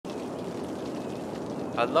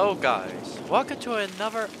Hello guys, welcome to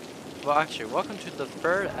welcome to the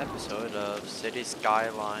third episode of City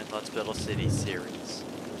Skyline Let's Build a City series.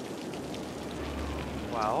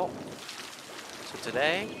 Well, so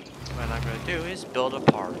today, what I'm going to do is build a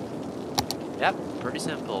park. Yep, pretty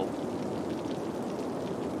simple.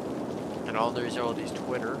 And there's all these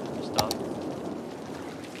Twitter stuff.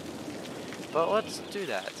 But let's do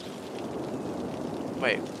that.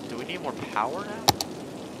 Wait, do we need more power now?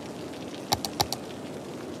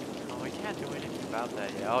 We can't do anything about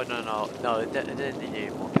that yet. Oh no, it didn't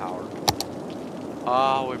need more power.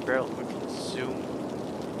 Oh, we're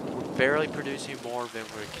barely producing more than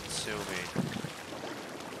we're consuming.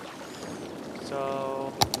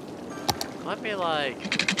 So let me yeah,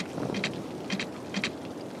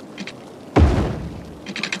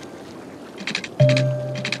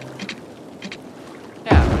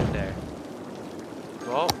 right there.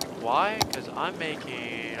 Well, why? Because I'm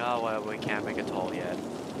making, oh well, we can't make it tall yet.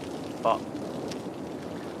 But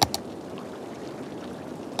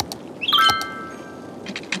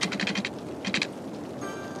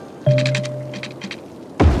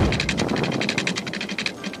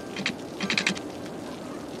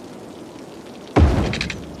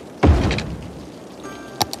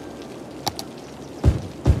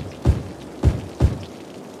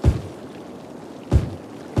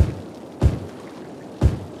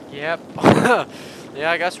yep. Yeah,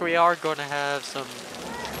 I guess we are going to have some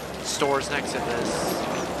stores next to this.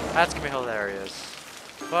 That's gonna be hilarious.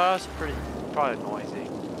 But it's probably noisy.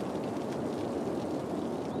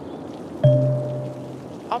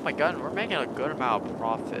 Oh my god, we're making a good amount of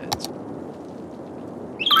profit.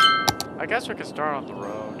 I guess we can start on the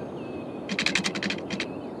road.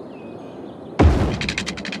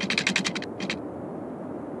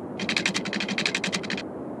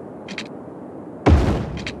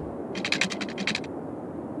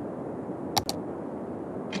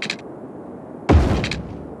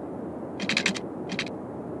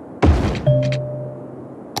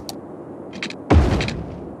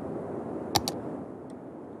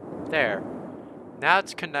 There. Now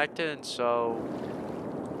it's connected, and so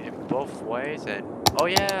in both ways, and oh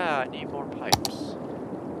yeah, I need more pipes.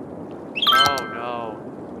 Oh no.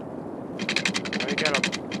 We gotta.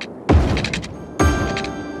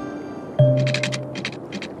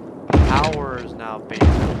 Power is now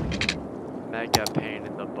being mega pain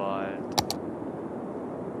in the butt.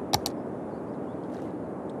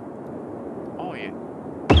 Oh yeah.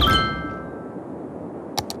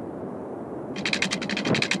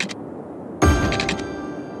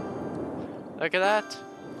 Look at that.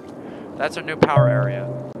 That's our new power area,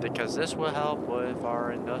 because this will help with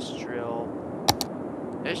our industrial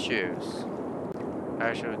issues.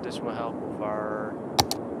 Actually, this will help with our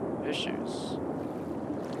issues.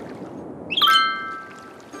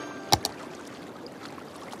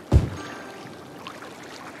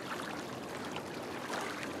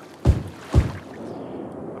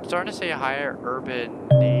 I'm starting to see a higher urban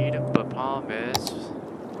need, but problem is,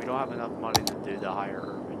 we don't have enough money to do the higher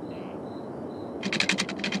urban.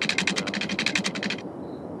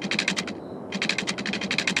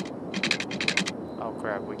 Oh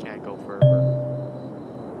crap, we can't go further.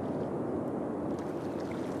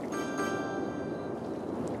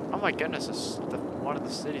 Oh my goodness, one of the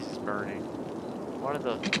cities is burning. One of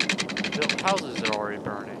the houses are already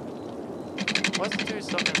burning. Let's do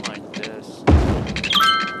something like this.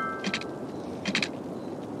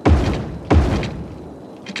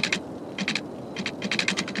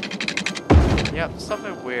 Yep,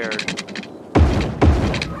 something weird.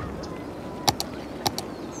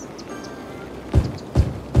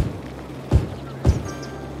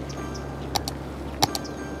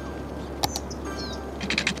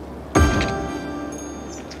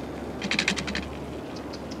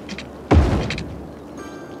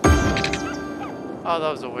 Oh,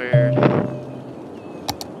 that was a weird.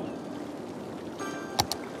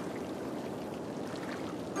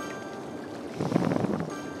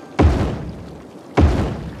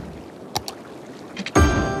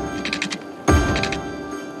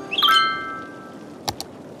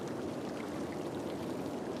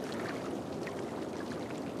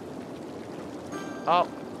 Oh.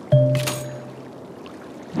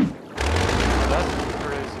 That's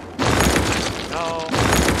producing. No.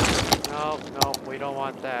 No, we don't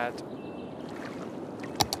want that.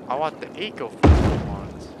 I want the eco-friendly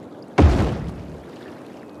ones.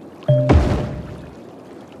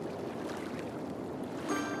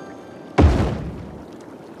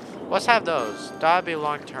 Let's have those. That'd be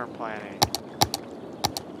long-term planning.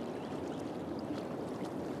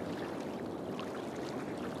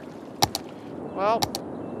 Well,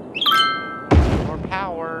 we need more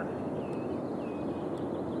power.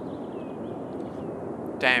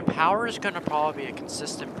 Damn, power is gonna probably be a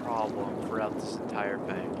consistent problem throughout this entire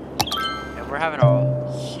thing. And we're having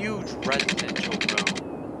a huge residential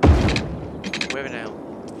boom. We're having a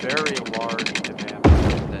very large demand for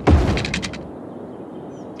residential.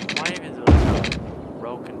 Might even do like a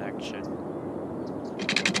road connection.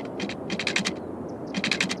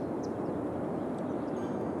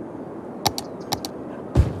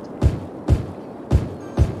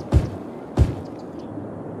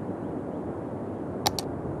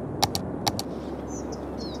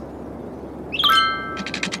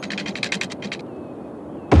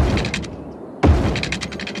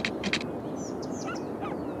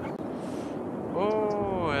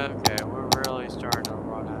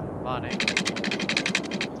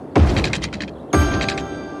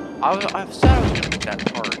 I said I was gonna make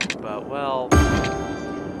that park, but well,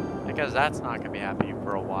 I guess that's not gonna be happening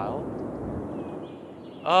for a while.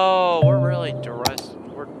 Oh, we're really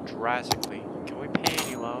drastically. Can we pay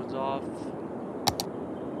any loans off?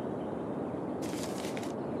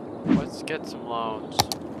 Let's get some loans.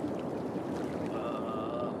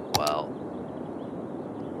 Well,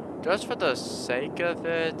 just for the sake of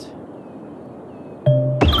it,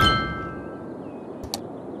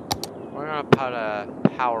 we're gonna put a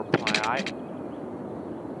power plant.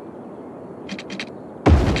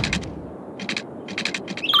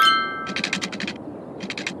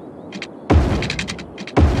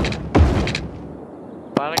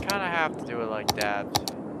 But I kind of have to do it like that.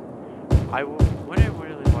 I wouldn't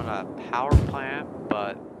really want a power plant,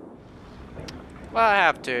 but well, I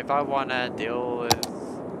have to if I want to deal with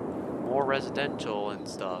more residential and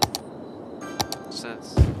stuff.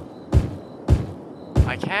 Since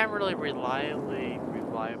I can't really reliably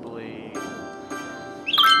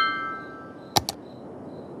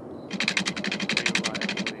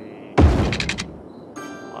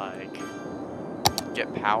like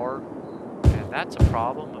get power, and that's a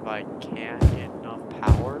problem if I can't get enough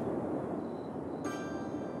power.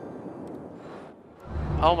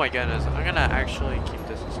 Oh my goodness, I'm gonna actually keep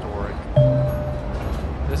this historic.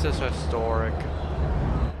 This is historic.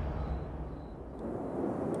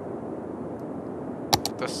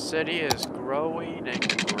 The city is growing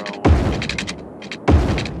and growing.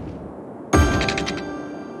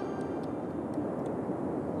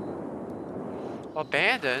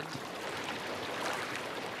 Abandoned?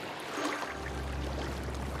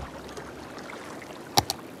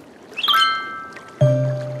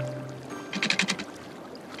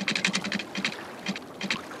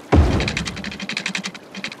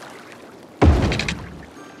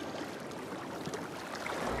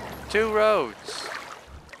 Two roads.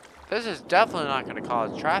 This is definitely not going to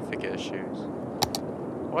cause traffic issues.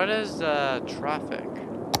 What is traffic?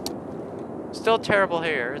 Still terrible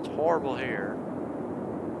here. It's horrible here.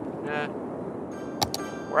 Yeah.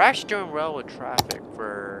 We're actually doing well with traffic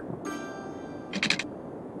for...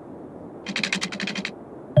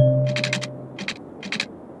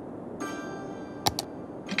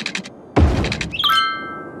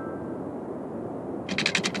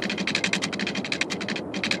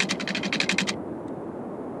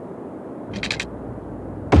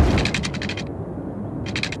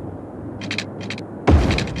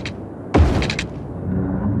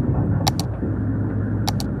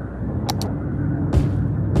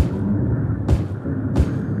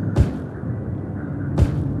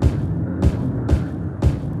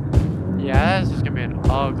 Yeah, this is gonna be an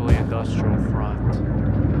ugly industrial front.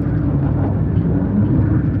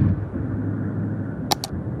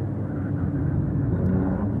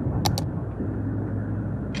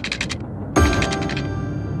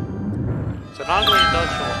 It's an ugly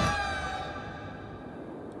industrial.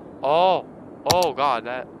 Oh god,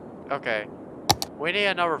 that, okay. We need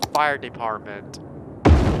another fire department.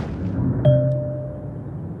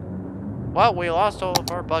 Well, we lost all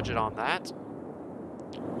of our budget on that.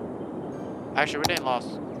 Actually, we didn't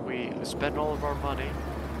lose. We spent all of our money.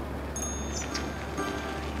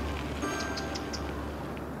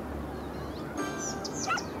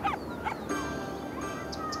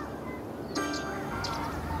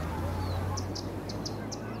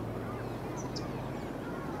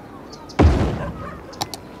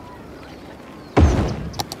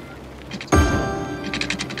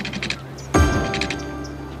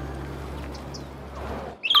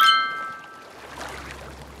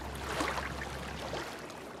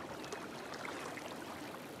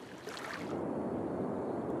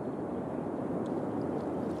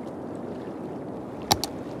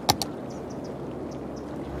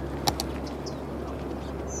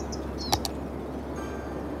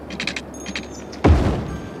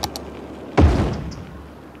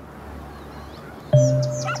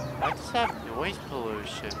 I just have noise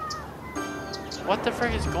pollution. What the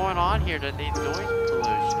frick is going on here that needs noise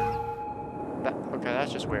pollution? Okay,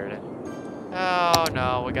 that's just weird. Oh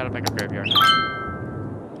no, we gotta make a graveyard now.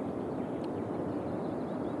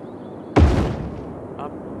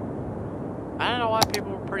 I don't know why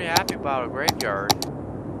people were pretty happy about a graveyard.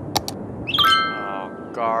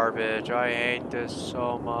 Oh, garbage. I hate this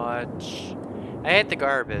so much. I hate the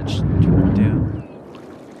garbage. Dude.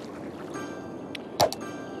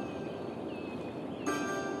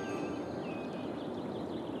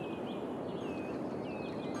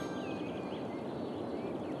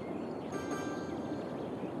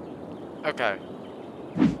 Okay.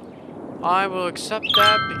 I will accept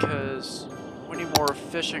that because we need more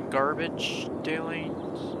efficient garbage dealings.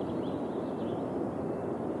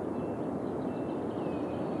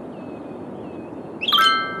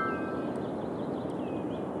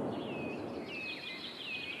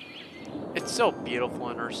 It's so beautiful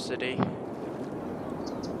in our city.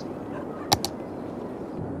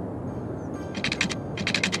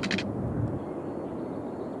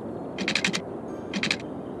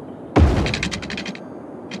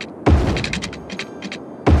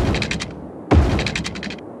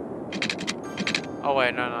 Oh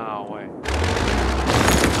wait, no, wait.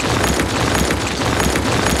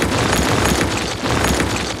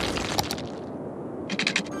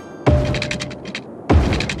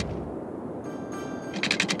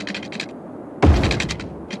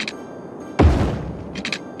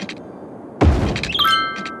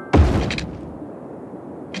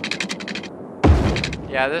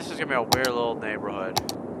 Yeah, this is gonna be a weird little neighborhood.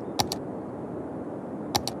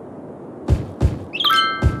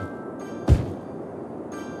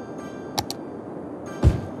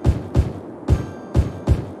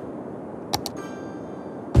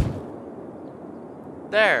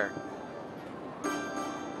 There.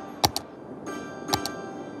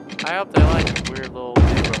 I hope they like weird little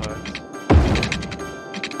neighborhoods.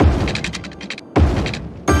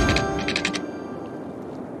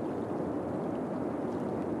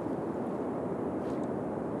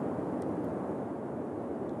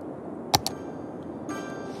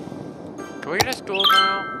 Can we get a school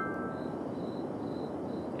now?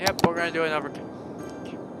 Yep, we're gonna do another.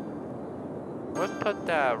 Let's put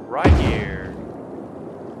that right here.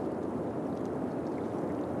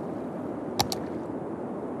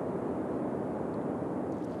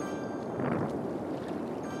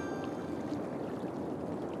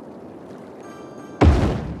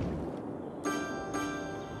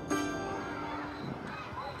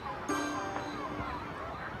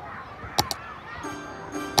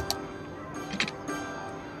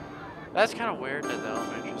 That's kind of weird that the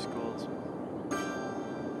elementary schools.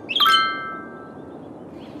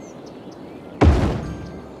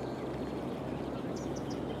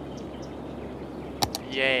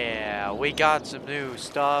 Yeah, we got some new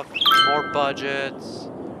stuff, more budgets.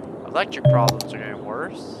 Electric problems are getting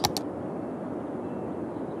worse.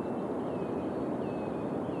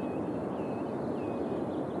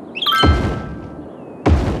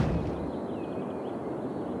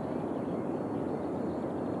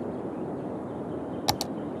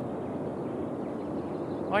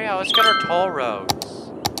 Oh yeah, let's get our toll roads.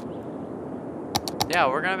 Yeah,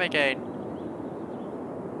 we're gonna make a...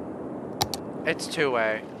 It's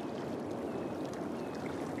two-way.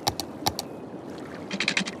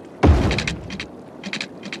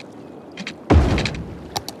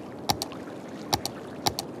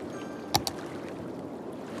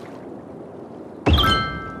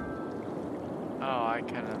 Oh, I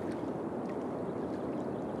kind of...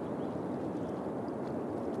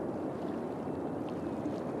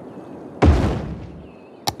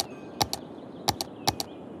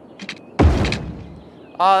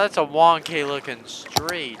 Oh, that's a wonky looking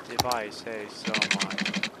street, if I say so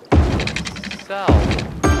myself.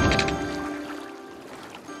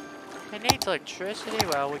 It needs electricity?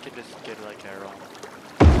 Well, we could just get like our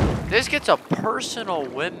own. This gets a personal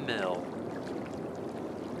windmill.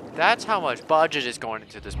 That's how much budget is going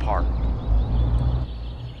into this park.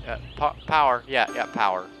 Power. Yeah,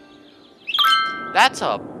 power. That's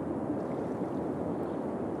a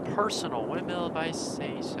personal windmill, if I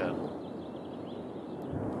say so.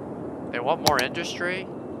 They want more industry?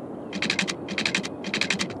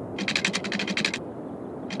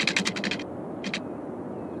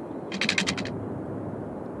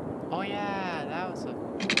 Oh yeah, that was a...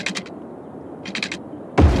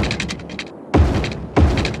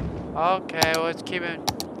 Okay, let's keep it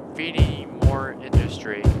feeding more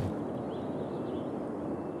industry.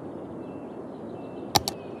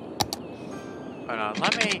 Hold on,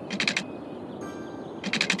 let me...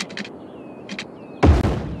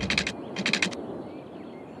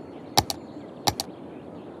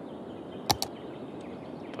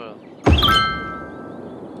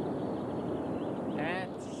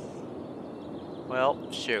 Well,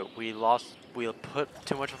 shoot, we put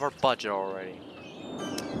too much of our budget already.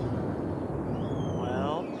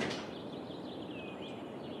 Well.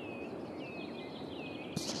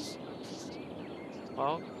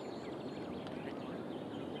 Well.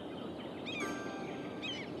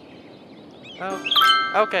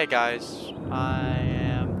 Oh, okay, guys. I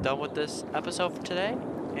am done with this episode for today.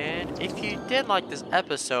 And if you did like this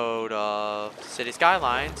episode of City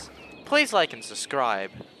Skylines, please like and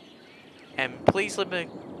subscribe. And please leave me,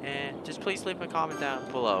 and just please leave a comment down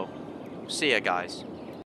below. See ya, guys.